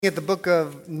At the book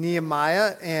of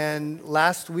Nehemiah, and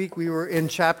last week we were in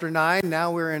chapter 9.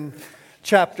 Now we're in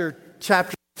chapter 10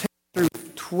 through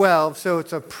 12. So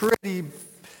it's a pretty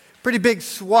big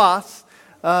swath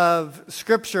of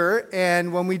scripture.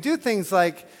 And when we do things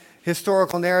like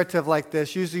historical narrative like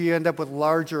this, usually you end up with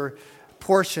larger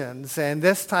portions. And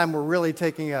this time we're really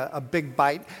taking a big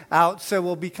bite out. So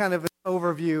we'll be kind of an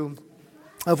overview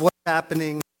of what's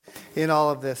happening in all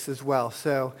of this as well.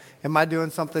 So am I doing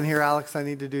something here, Alex, I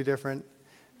need to do different?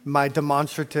 My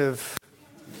demonstrative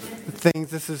things.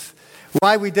 This is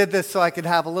why we did this, so I could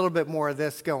have a little bit more of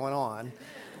this going on.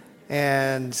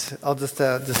 And I'll just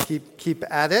keep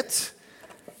at it.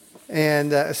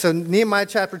 And so Nehemiah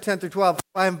chapter 10 through 12,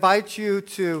 I invite you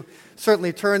to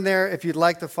certainly turn there if you'd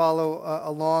like to follow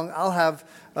along. I'll have,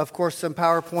 of course, some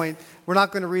PowerPoint. We're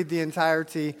not going to read the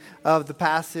entirety of the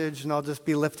passage, and I'll just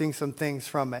be lifting some things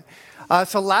from it.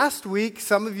 So last week,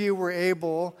 some of you were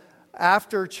able,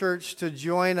 after church, to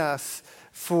join us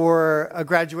for a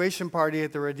graduation party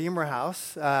at the Redeemer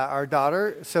House. Our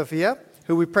daughter, Sophia,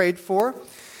 who we prayed for,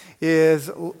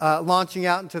 is launching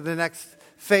out into the next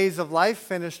phase of life,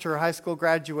 finished her high school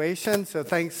graduation. So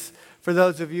thanks for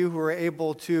those of you who were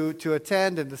able to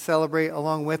attend and to celebrate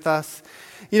along with us.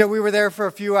 You know, we were there for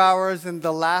a few hours, and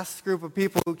the last group of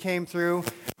people who came through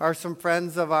are some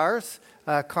friends of ours,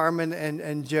 Carmen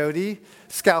and Jody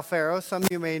Scalfaro. Some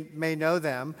of you may know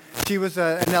them. She was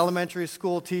an elementary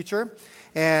school teacher,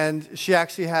 and she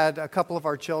actually had a couple of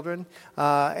our children,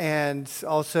 and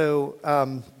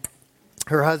also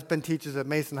her husband teaches at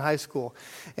Mason High School,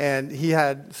 and he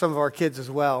had some of our kids as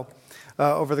well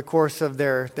over the course of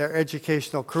their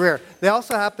educational career. They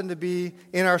also happened to be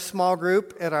in our small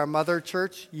group at our mother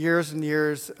church years and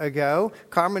years ago.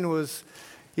 Carmen was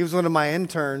one of my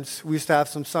interns. We used to have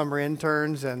some summer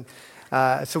interns, and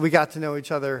so we got to know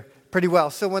each other pretty well.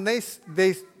 So when they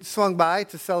swung by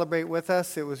to celebrate with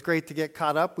us, it was great to get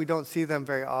caught up. We don't see them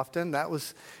very often. It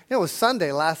was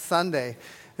Sunday, last Sunday.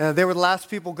 They were the last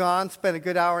people gone, spent a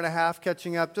good hour and a half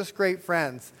catching up, just great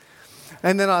friends.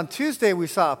 And then on Tuesday, we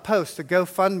saw a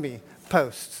GoFundMe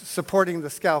post, supporting the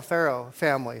Scalfaro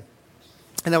family.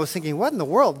 And I was thinking, what in the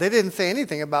world? They didn't say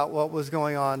anything about what was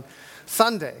going on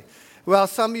Sunday. Well,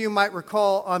 some of you might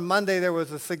recall on Monday there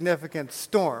was a significant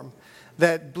storm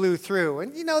that blew through.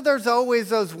 And you know, there's always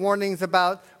those warnings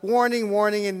about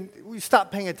warning, and we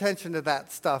stop paying attention to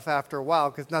that stuff after a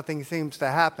while because nothing seems to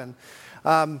happen.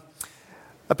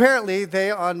 Apparently,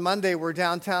 they on Monday were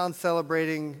downtown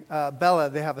celebrating Bella.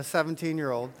 They have a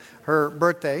 17-year-old, her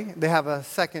birthday. They have a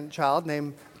second child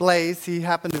named Blaze. He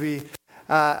happened to be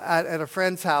at a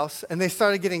friend's house, and they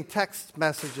started getting text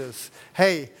messages.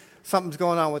 Hey, something's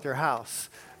going on with your house.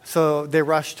 So they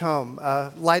rushed home.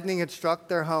 Lightning had struck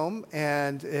their home,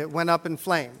 and it went up in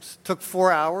flames. Took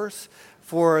 4 hours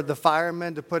for the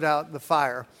firemen to put out the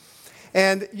fire.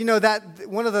 And you know that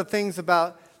one of the things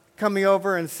about coming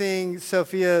over and seeing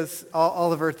Sophia's,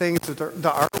 all of her things, the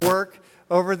artwork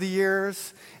over the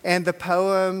years, and the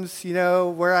poems, you know,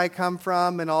 where I come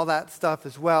from and all that stuff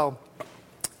as well,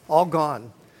 all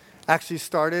gone. Actually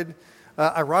started,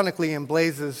 ironically, in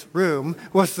Blaze's room,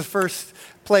 was the first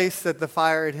place that the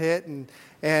fire had hit,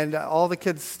 and all the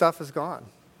kids' stuff is gone.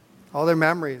 All their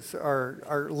memories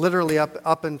are literally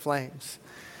up in flames.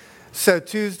 So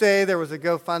Tuesday, there was a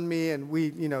GoFundMe,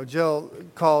 and Jill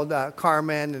called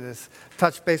Carmen and has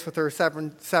touched base with her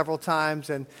several times.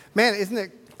 And man, isn't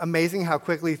it amazing how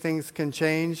quickly things can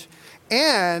change?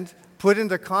 And put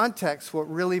into context what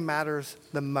really matters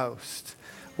the most.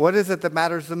 What is it that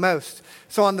matters the most?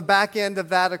 So on the back end of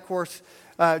that, of course,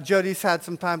 Jody's had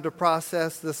some time to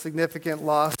process the significant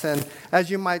loss. And as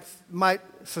you might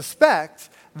suspect,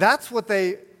 that's what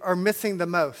they are missing the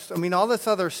most. I mean, all this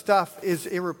other stuff is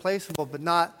irreplaceable, but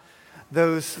not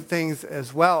those things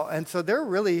as well. And so they're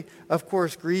really, of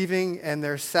course, grieving, and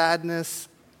their sadness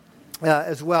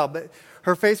as well. But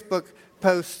her Facebook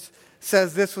post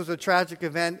says this was a tragic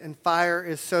event, and fire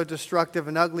is so destructive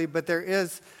and ugly, but there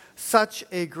is such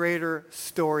a greater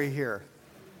story here.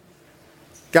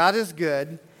 God is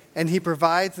good, and he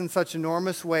provides in such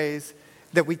enormous ways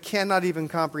that we cannot even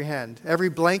comprehend. Every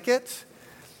blanket,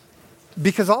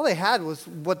 because all they had was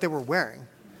what they were wearing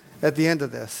at the end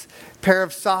of this. Pair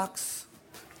of socks,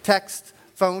 text,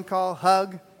 phone call,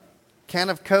 hug, can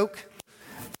of Coke,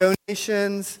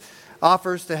 donations,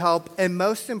 offers to help, and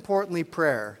most importantly,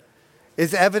 prayer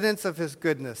is evidence of his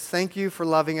goodness. Thank you for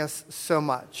loving us so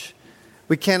much.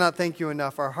 We cannot thank you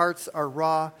enough. Our hearts are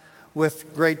raw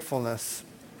with gratefulness.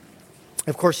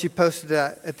 Of course, she posted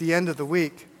that at the end of the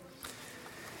week.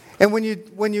 And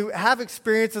when you have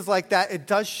experiences like that, it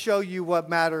does show you what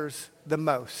matters the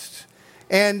most.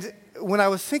 And when I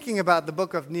was thinking about the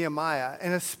book of Nehemiah,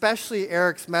 and especially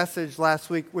Eric's message last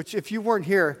week, which if you weren't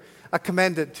here, I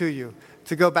commend it to you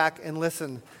to go back and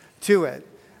listen to it.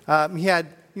 He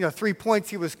had 3 points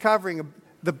he was covering: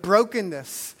 the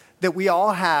brokenness that we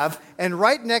all have, and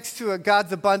right next to it,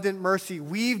 God's abundant mercy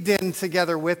weaved in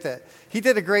together with it. He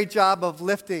did a great job of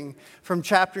lifting from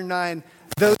chapter 9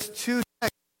 those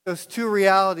two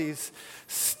realities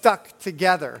stuck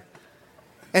together,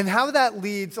 and how that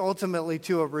leads ultimately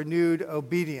to a renewed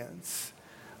obedience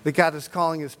that God is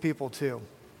calling his people to.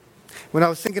 When I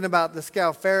was thinking about the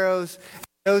Scout Pharaohs,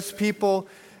 those people,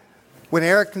 when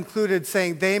Eric concluded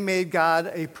saying they made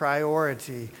God a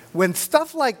priority, when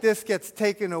stuff like this gets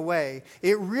taken away,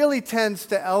 it really tends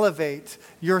to elevate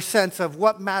your sense of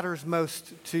what matters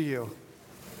most to you.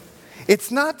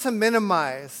 It's not to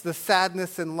minimize the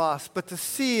sadness and loss, but to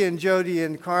see in Jody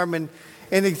and Carmen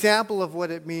an example of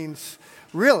what it means,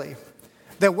 really,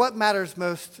 that what matters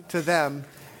most to them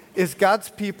is God's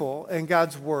people and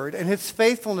God's word and his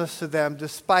faithfulness to them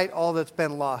despite all that's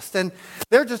been lost. And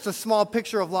they're just a small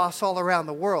picture of loss all around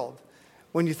the world.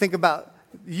 When you think about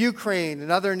Ukraine and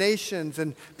other nations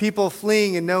and people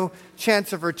fleeing and no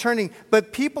chance of returning.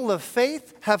 But people of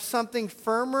faith have something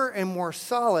firmer and more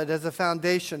solid as a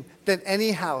foundation than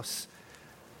any house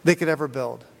they could ever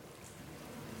build.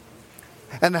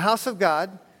 And the house of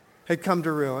God had come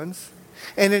to ruins.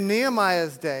 And in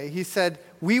Nehemiah's day, he said,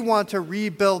 we want to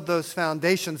rebuild those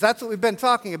foundations. That's what we've been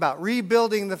talking about,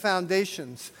 rebuilding the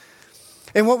foundations.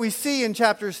 And what we see in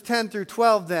chapters 10 through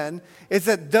 12 then is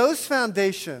that those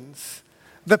foundations,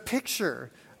 the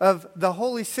picture of the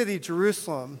holy city,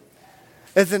 Jerusalem,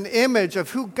 is an image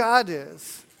of who God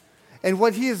is and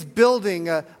what he is building,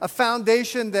 a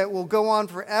foundation that will go on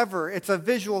forever. It's a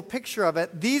visual picture of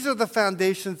it. These are the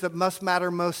foundations that must matter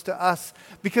most to us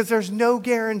because there's no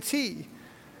guarantee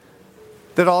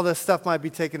that all this stuff might be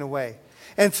taken away.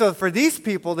 And so for these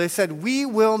people, they said, we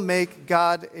will make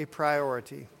God a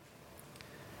priority.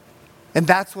 And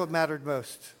that's what mattered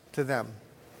most to them.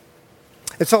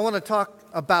 And so I want to talk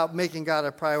about making God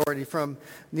a priority from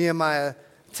Nehemiah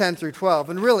 10 through 12.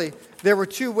 And really, there were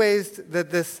two ways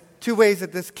that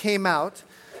this came out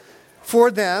for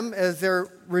them as they're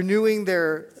renewing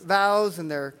their vows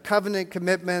and their covenant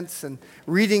commitments and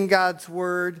reading God's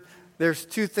word. There's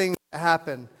two things that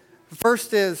happen. The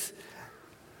first is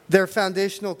their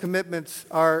foundational commitments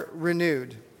are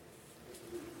renewed.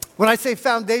 When I say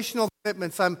foundational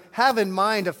commitments, I have in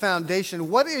mind a foundation.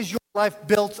 What is your life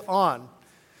built on?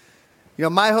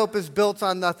 My hope is built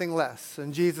on nothing less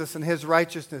than Jesus and his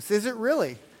righteousness. Is it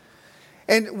really?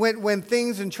 And when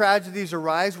things and tragedies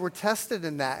arise, we're tested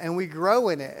in that and we grow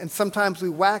in it. And sometimes we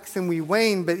wax and we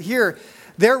wane. But here,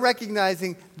 they're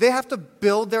recognizing they have to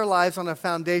build their lives on a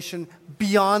foundation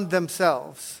beyond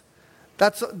themselves.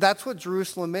 That's what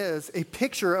Jerusalem is, a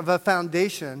picture of a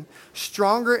foundation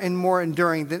stronger and more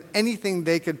enduring than anything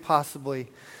they could possibly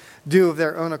do of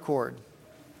their own accord.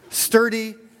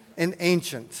 Sturdy and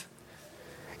ancient.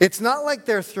 It's not like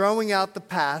they're throwing out the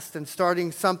past and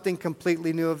starting something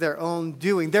completely new of their own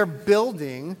doing. They're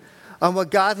building on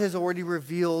what God has already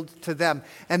revealed to them.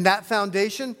 And that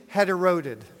foundation had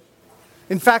eroded.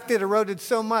 In fact, it eroded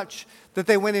so much that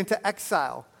they went into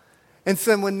exile. And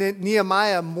so when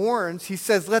Nehemiah mourns, he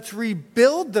says, let's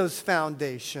rebuild those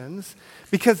foundations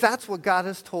because that's what God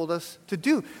has told us to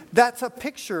do. That's a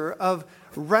picture of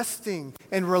resting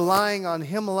and relying on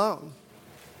him alone.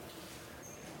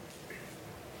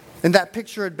 And that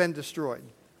picture had been destroyed.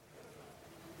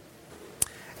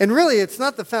 And really, it's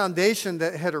not the foundation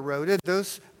that had eroded.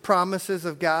 Those promises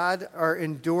of God are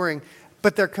enduring,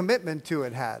 but their commitment to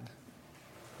it had.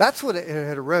 That's what it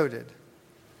had eroded.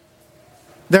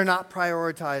 They're not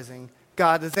prioritizing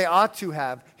God as they ought to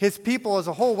have. His people as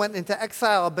a whole went into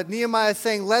exile, but Nehemiah is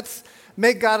saying, let's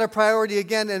make God a priority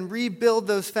again and rebuild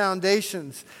those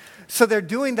foundations. So they're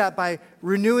doing that by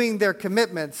renewing their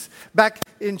commitments. Back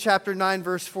in chapter 9,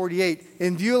 verse 48,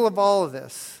 in view of all of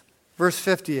this, verse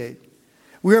 58,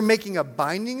 we are making a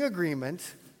binding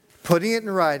agreement, putting it in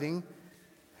writing,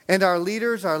 and our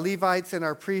leaders, our Levites, and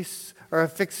our priests are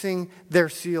affixing their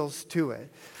seals to it.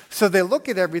 So they look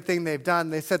at everything they've done.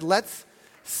 They said, let's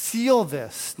seal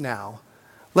this now.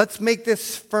 Let's make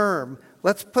this firm.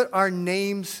 Let's put our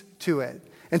names to it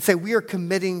and say we are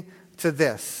committing to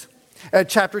this.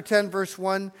 Chapter 10, verse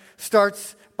 1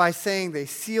 starts by saying they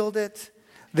sealed it.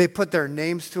 They put their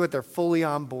names to it. They're fully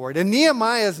on board. And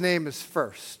Nehemiah's name is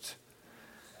first.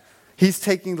 He's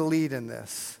taking the lead in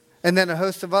this. And then a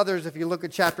host of others. If you look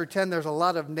at chapter 10, there's a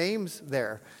lot of names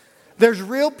there. There's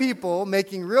real people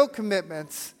making real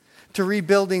commitments to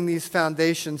rebuilding these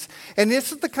foundations. And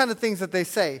this is the kind of things that they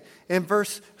say. In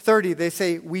verse 30, they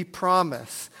say, we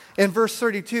promise. In verse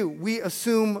 32, we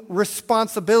assume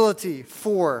responsibility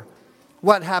for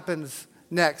what happens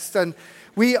next. And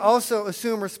we also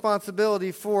assume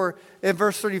responsibility for, in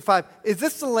verse 35, is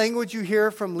this the language you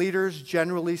hear from leaders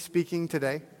generally speaking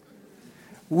today?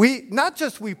 Not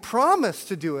just we promise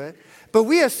to do it, but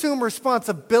we assume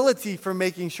responsibility for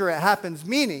making sure it happens,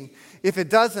 meaning if it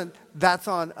doesn't, that's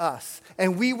on us,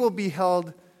 and we will be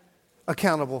held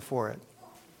accountable for it.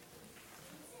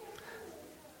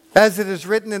 As it is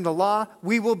written in the law,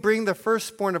 we will bring the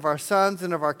firstborn of our sons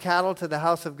and of our cattle to the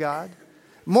house of God.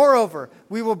 Moreover,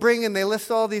 we will bring, and they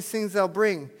list all these things they'll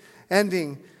bring,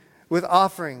 ending with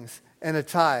offerings and a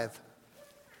tithe.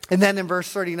 And then in verse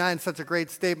 39, such a great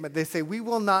statement, they say, we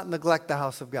will not neglect the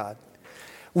house of God.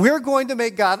 We're going to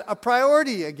make God a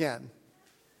priority again.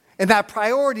 And that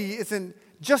priority isn't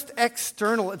just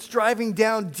external. It's driving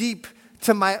down deep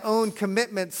to my own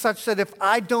commitment such that if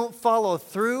I don't follow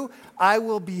through, I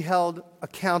will be held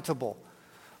accountable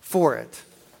for it.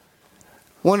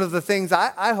 One of the things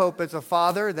I hope as a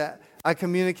father that I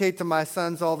communicate to my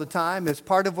sons all the time is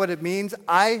part of what it means,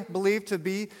 I believe, to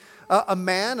be a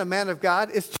man of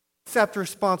God, is to accept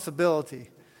responsibility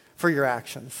for your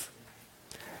actions.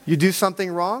 You do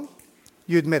something wrong,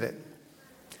 you admit it.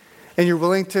 And you're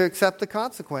willing to accept the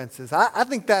consequences. I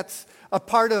think that's a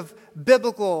part of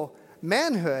biblical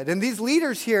manhood. And these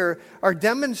leaders here are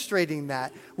demonstrating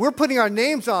that. We're putting our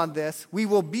names on this. We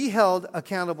will be held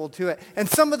accountable to it. And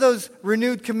some of those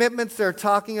renewed commitments they're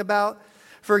talking about,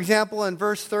 for example, in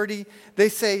verse 30, they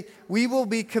say, we will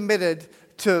be committed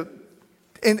to,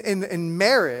 in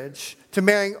marriage, to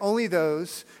marrying only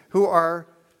those who are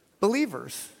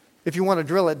believers. If you want to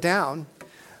drill it down,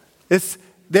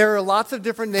 there are lots of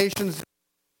different nations,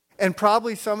 and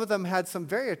probably some of them had some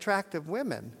very attractive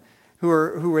women who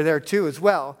were there too as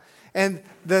well. And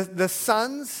the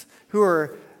sons who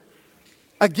are,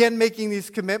 again, making these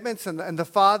commitments, and the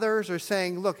fathers are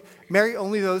saying, look, marry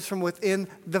only those from within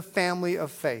the family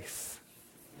of faith.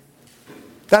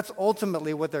 That's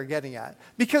ultimately what they're getting at.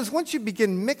 Because once you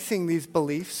begin mixing these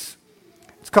beliefs,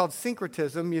 it's called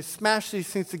syncretism, you smash these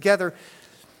things together,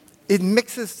 it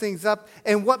mixes things up,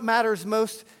 and what matters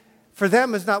most for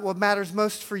them is not what matters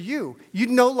most for you. You'd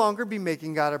no longer be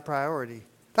making God a priority.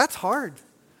 That's hard,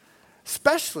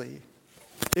 especially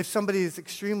if somebody is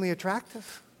extremely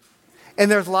attractive. And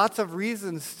there's lots of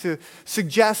reasons to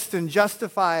suggest and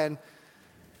justify,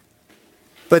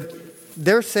 but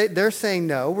they're saying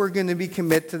no, we're going to be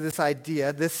committed to this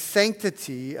idea, this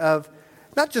sanctity of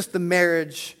not just the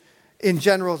marriage in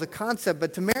general as a concept,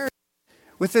 but to marriage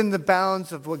within the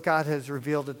bounds of what God has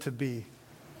revealed it to be.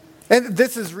 And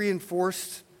this is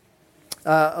reinforced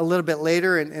a little bit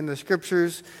later in the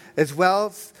scriptures as well.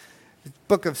 The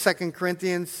book of 2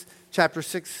 Corinthians, chapter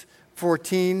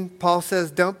 6:14, Paul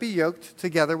says, don't be yoked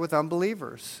together with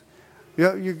unbelievers.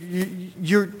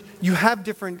 You have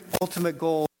different ultimate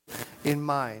goals in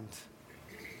mind.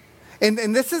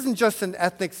 And this isn't just an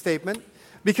ethnic statement,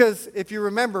 because if you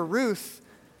remember, Ruth,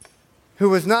 who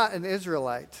was not an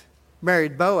Israelite,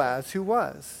 married Boaz, who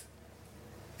was.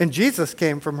 And Jesus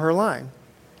came from her line.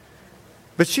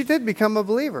 But she did become a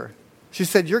believer. She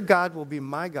said, your God will be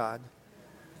my God.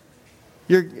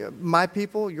 My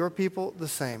people, your people, the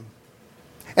same.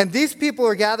 And these people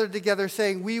are gathered together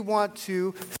saying, we want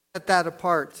to set that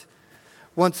apart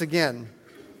once again.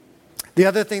 The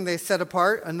other thing they set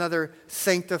apart, another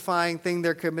sanctifying thing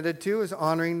they're committed to, is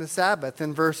honoring the Sabbath.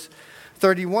 In verse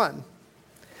 31,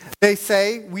 they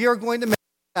say, we are going to make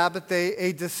the Sabbath day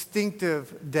a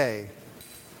distinctive day.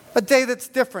 A day that's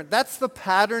different. That's the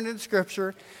pattern in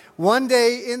Scripture. One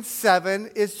day in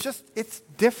 7 is it's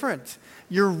different.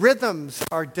 Your rhythms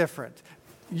are different.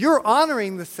 You're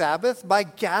honoring the Sabbath by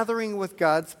gathering with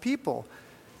God's people.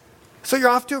 So you're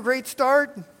off to a great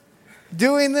start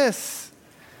doing this.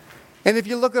 And if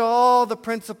you look at all the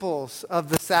principles of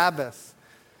the Sabbath,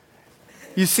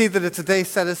 you see that it's a day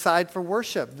set aside for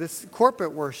worship, this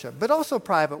corporate worship, but also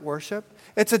private worship.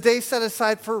 It's a day set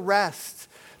aside for rest.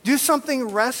 Do something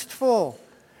restful.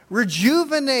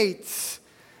 Rejuvenate.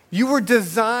 You were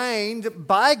designed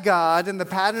by God in the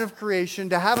pattern of creation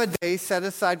to have a day set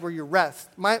aside where you rest.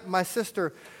 My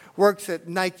sister works at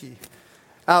Nike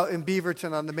out in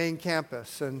Beaverton on the main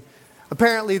campus. And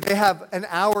apparently they have an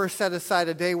hour set aside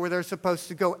a day where they're supposed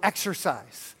to go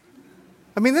exercise.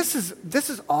 I mean, this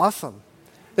is awesome.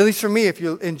 At least for me, if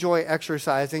you enjoy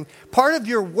exercising. Part of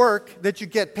your work that you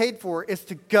get paid for is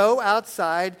to go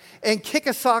outside and kick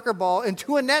a soccer ball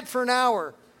into a net for an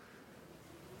hour.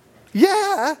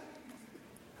 Yeah.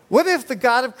 What if the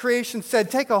God of creation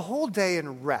said, take a whole day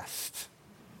and rest?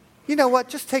 You know what?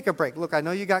 Just take a break. Look, I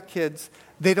know you got kids.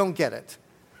 They don't get it.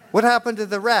 What happened to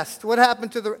the rest? What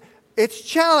happened to the... It's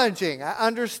challenging. I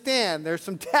understand. There's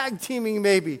some tag teaming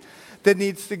maybe that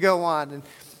needs to go on. And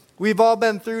we've all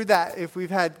been through that if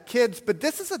we've had kids. But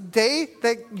this is a day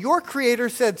that your Creator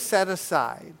said set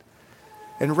aside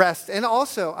and rest. And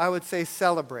also, I would say,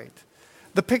 celebrate.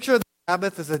 The picture of the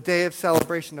Sabbath is a day of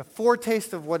celebration, a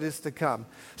foretaste of what is to come.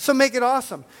 So make it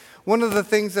awesome. One of the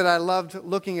things that I loved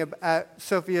looking at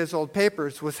Sophia's old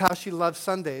papers was how she loved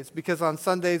Sundays, because on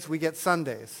Sundays we get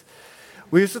Sundays.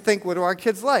 We used to think, what do our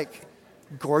kids like?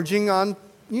 Gorging on,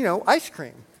 ice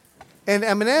cream and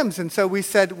M&Ms. And so we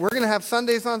said, we're going to have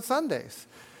Sundays on Sundays.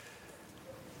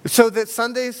 So that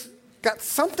Sundays got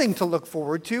something to look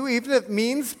forward to, even if it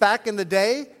means back in the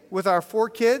day with our 4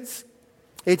 kids,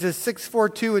 ages 6, 4,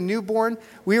 2, and newborn,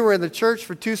 we were in the church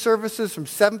for 2 services from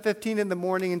 7:15 in the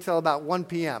morning until about 1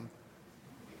 p.m.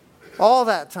 All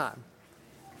that time,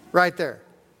 right there.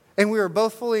 And we were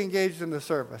both fully engaged in the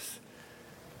service.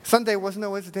 Sunday wasn't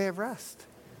always a day of rest.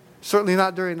 Certainly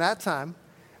not during that time.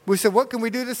 We said, what can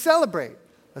we do to celebrate?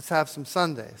 Let's have some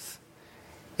Sundays.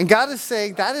 And God is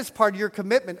saying that is part of your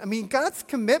commitment. I mean, God's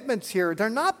commitments here, they're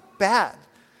not bad.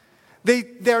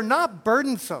 They're not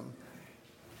burdensome.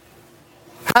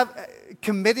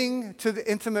 Committing to the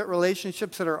intimate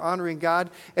relationships that are honoring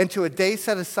God and to a day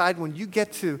set aside when you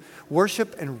get to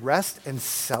worship and rest and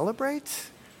celebrate.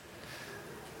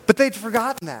 But they'd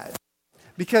forgotten that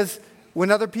because when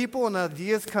other people and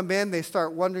ideas come in, they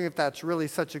start wondering if that's really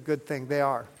such a good thing. They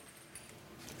are.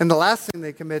 And the last thing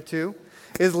they commit to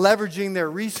is leveraging their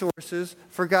resources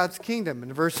for God's kingdom.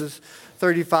 In verses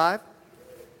 35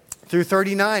 through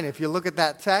 39, if you look at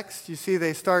that text, you see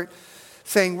they start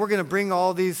saying, we're going to bring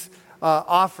all these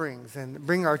offerings and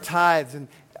bring our tithes and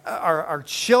our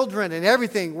children and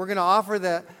everything. We're going to offer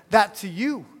that to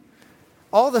you.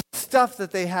 All the stuff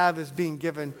that they have is being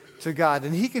given to God,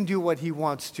 and He can do what He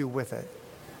wants to with it.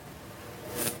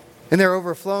 And they're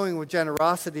overflowing with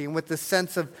generosity and with the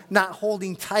sense of not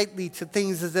holding tightly to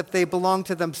things as if they belong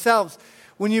to themselves.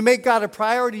 When you make God a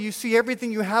priority, you see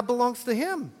everything you have belongs to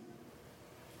Him.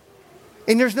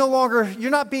 And you're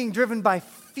not being driven by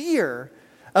fear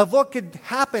of what could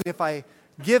happen if I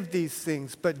give these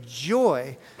things, but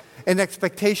joy and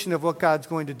expectation of what God's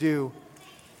going to do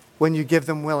when you give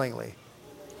them willingly.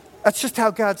 That's just how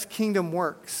God's kingdom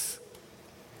works.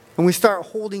 When we start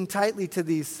holding tightly to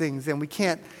these things and we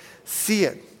can't see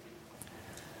it.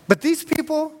 But these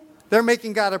people, they're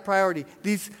making God a priority.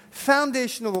 These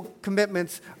foundational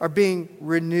commitments are being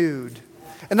renewed.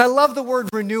 And I love the word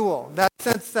renewal, that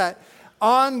sense that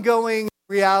ongoing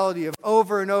reality of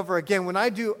over and over again. When I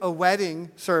do a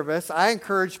wedding service, I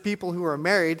encourage people who are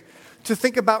married to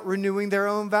think about renewing their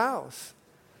own vows.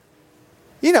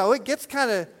 It gets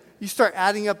you start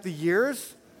adding up the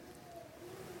years.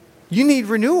 You need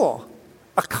renewal,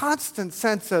 a constant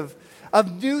sense of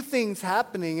new things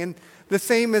happening. And the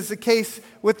same is the case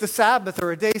with the Sabbath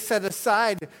or a day set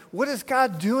aside. What is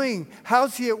God doing?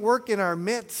 How's He at work in our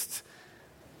midst?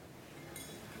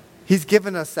 He's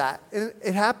given us that. And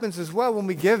it happens as well when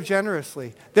we give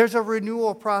generously. There's a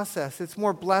renewal process. It's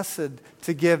more blessed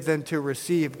to give than to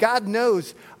receive. God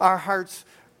knows our hearts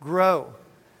grow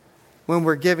when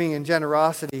we're giving in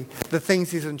generosity the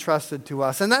things He's entrusted to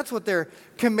us. And that's what they're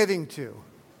committing to.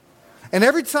 And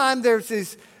every time there's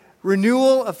this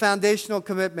renewal of foundational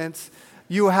commitments,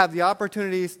 you will have the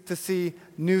opportunities to see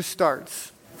new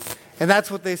starts. And that's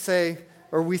what they say,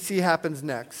 or we see happens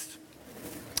next.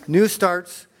 New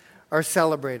starts are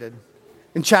celebrated.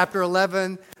 In chapter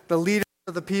 11, the leaders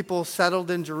of the people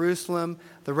settled in Jerusalem.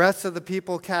 The rest of the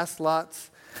people cast lots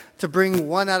to bring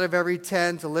 1 out of every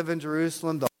 10 to live in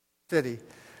Jerusalem, the whole city,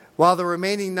 while the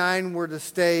remaining 9 were to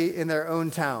stay in their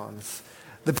own towns.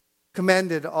 The people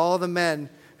commended all the men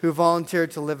who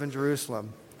volunteered to live in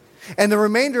Jerusalem. And the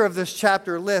remainder of this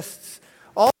chapter lists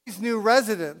all these new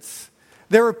residents.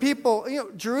 There were people,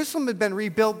 Jerusalem had been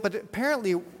rebuilt, but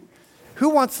apparently who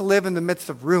wants to live in the midst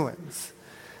of ruins?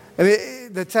 I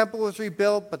mean, the temple was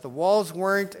rebuilt, but the walls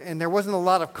weren't, and there wasn't a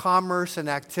lot of commerce and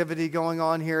activity going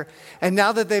on here. And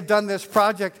now that they've done this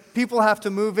project, people have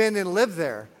to move in and live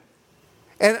there.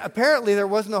 And apparently there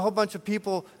wasn't a whole bunch of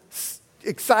people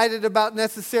excited about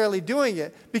necessarily doing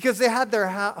it because they had their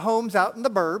homes out in the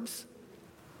burbs.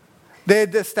 They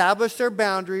had established their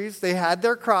boundaries. They had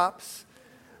their crops.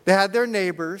 They had their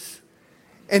neighbors.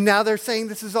 And now they're saying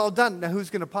this is all done. Now who's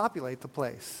going to populate the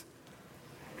place?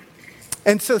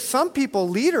 And so some people,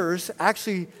 leaders,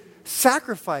 actually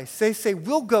sacrifice. They say,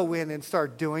 we'll go in and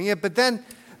start doing it. But then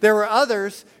there were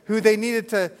others who they needed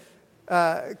to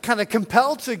kind of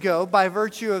compelled to go by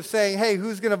virtue of saying, hey,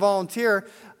 who's going to volunteer?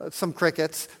 Some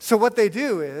crickets. So what they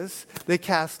do is they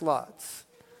cast lots.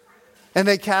 And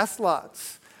they cast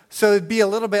lots. So it'd be a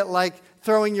little bit like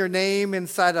throwing your name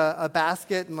inside a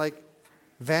basket and like,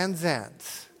 Van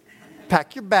Zandt,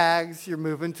 pack your bags, you're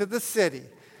moving to the city.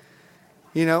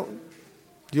 You know,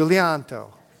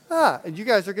 Giulianto. And you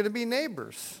guys are going to be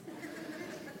neighbors.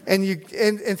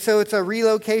 And so it's a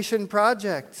relocation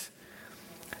project.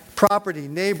 Property,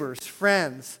 neighbors,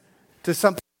 friends, to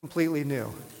something completely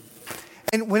new.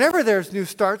 And whenever there's new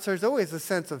starts, there's always a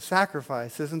sense of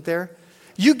sacrifice, isn't there?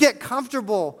 You get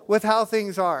comfortable with how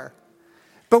things are.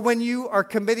 But when you are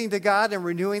committing to God and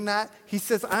renewing that, he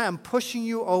says, I am pushing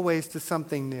you always to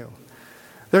something new.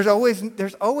 There's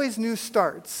always new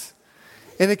starts.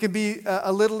 And it can be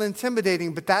a little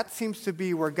intimidating, but that seems to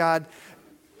be where God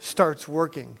starts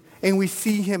working. And we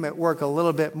see him at work a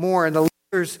little bit more. And the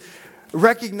leaders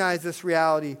recognize this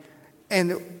reality,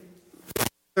 and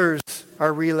others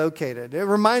are relocated. It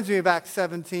reminds me of Acts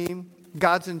 17.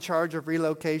 God's in charge of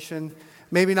relocation.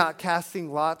 Maybe not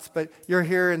casting lots, but you're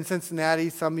here in Cincinnati.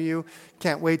 Some of you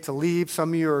can't wait to leave.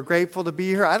 Some of you are grateful to be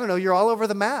here. I don't know, you're all over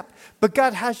the map. But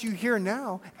God has you here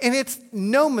now, and it's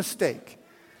no mistake.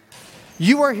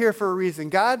 You are here for a reason.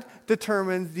 God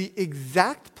determines the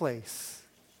exact place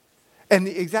and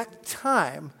the exact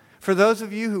time. For those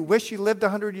of you who wish you lived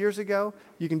 100 years ago,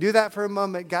 you can do that for a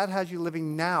moment. God has you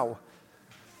living now.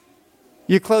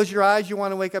 You close your eyes, you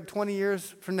want to wake up 20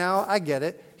 years from now, I get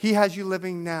it. He has you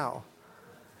living now.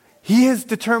 He has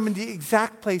determined the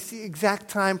exact place, the exact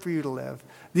time for you to live,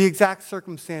 the exact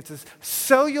circumstances,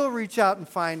 so you'll reach out and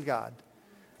find God.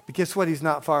 But guess what? He's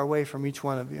not far away from each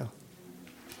one of you.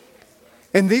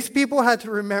 And these people had to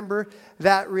remember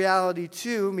that reality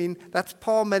too. I mean, that's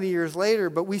Paul many years later,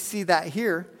 but we see that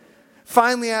here.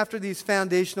 Finally, after these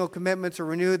foundational commitments are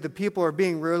renewed, the people are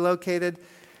being relocated,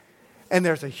 and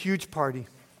there's a huge party.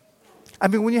 I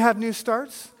mean, when you have new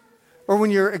starts, or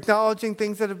when you're acknowledging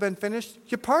things that have been finished,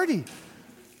 you party.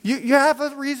 You have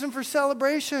a reason for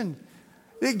celebration.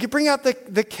 You bring out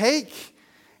the cake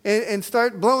and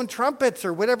start blowing trumpets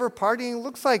or whatever partying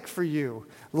looks like for you.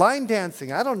 Line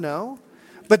dancing, I don't know.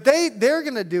 But they're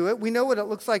going to do it. We know what it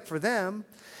looks like for them.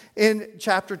 In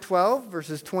chapter 12,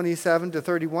 verses 27 to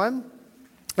 31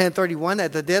 and 31,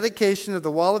 at the dedication of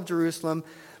the wall of Jerusalem,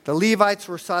 the Levites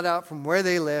were sought out from where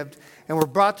they lived and were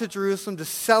brought to Jerusalem to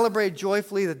celebrate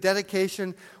joyfully the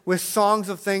dedication with songs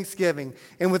of thanksgiving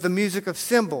and with the music of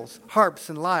cymbals, harps,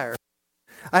 and lyres.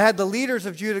 I had the leaders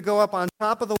of Judah go up on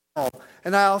top of the wall,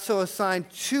 and I also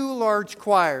assigned 2 large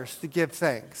choirs to give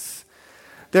thanks.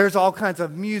 There's all kinds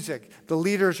of music. The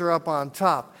leaders are up on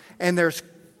top, and there's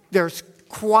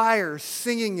choirs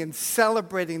singing and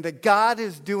celebrating that God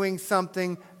is doing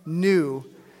something new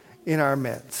in our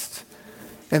midst.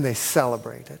 And they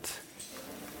celebrate it.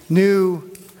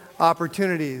 New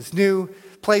opportunities, new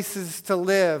places to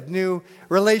live, new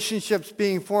relationships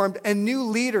being formed, and new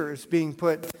leaders being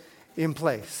put in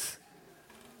place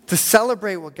to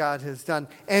celebrate what God has done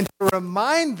and to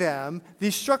remind them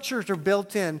these structures are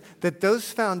built in, that those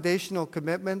foundational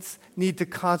commitments need to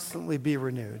constantly be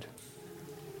renewed.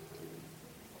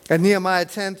 In Nehemiah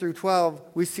 10 through 12,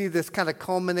 we see this kind of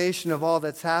culmination of all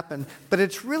that's happened. But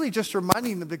it's really just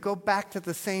reminding them to go back to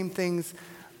the same things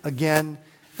again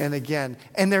and again.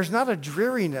 And there's not a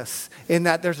dreariness in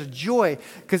that. There's a joy.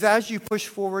 Because as you push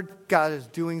forward, God is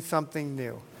doing something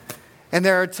new. And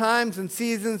there are times and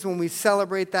seasons when we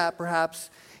celebrate that perhaps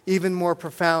even more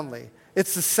profoundly.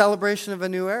 It's the celebration of a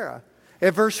new era.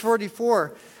 At verse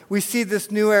 44, we see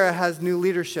this new era has new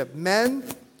leadership. Men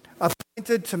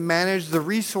appointed to manage the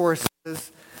resources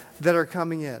that are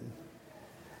coming in.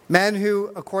 Men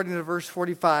who, according to verse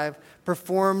 45,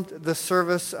 performed the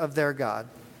service of their God.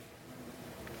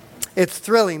 It's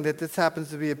thrilling that this happens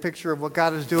to be a picture of what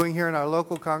God is doing here in our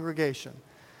local congregation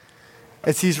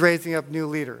as he's raising up new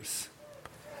leaders.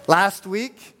 Last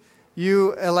week,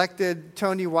 you elected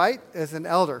Tony White as an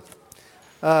elder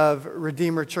of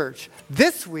Redeemer Church.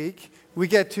 This week, we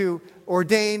get to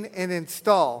ordain and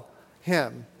install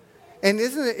him. And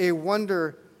isn't it a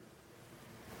wondrous,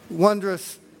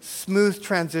 smooth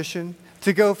transition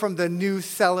to go from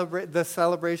the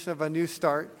celebration of a new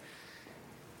start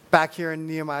back here in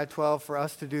Nehemiah 12 for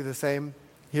us to do the same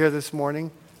here this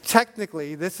morning?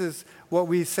 Technically, this is what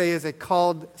we say is a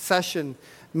called session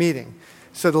meeting.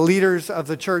 So the leaders of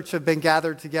the church have been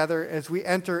gathered together as we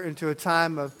enter into a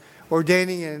time of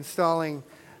ordaining and installing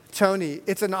Tony.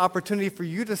 It's an opportunity for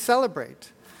you to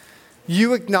celebrate.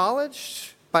 You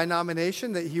acknowledged by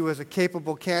nomination that he was a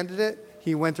capable candidate.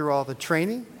 He went through all the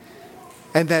training.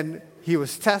 And then he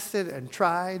was tested and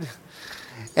tried,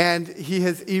 and he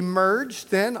has emerged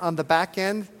then on the back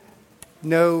end,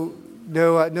 no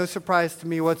surprise to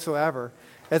me whatsoever,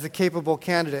 as a capable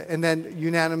candidate, and then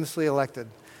unanimously elected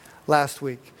last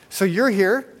week. So you're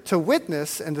here to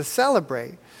witness and to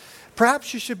celebrate.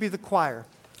 Perhaps you should be the choir.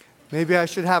 Maybe I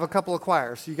should have a couple of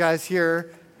choirs. You guys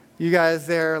here, you guys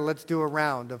there, let's do a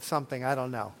round of something. I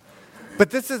don't know.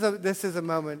 But this is a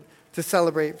moment to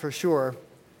celebrate for sure.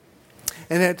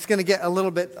 And it's going to get a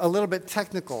little bit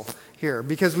technical here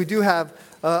because we do have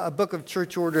a book of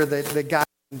church order that guides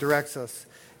and directs us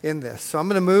in this. So I'm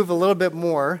going to move a little bit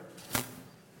more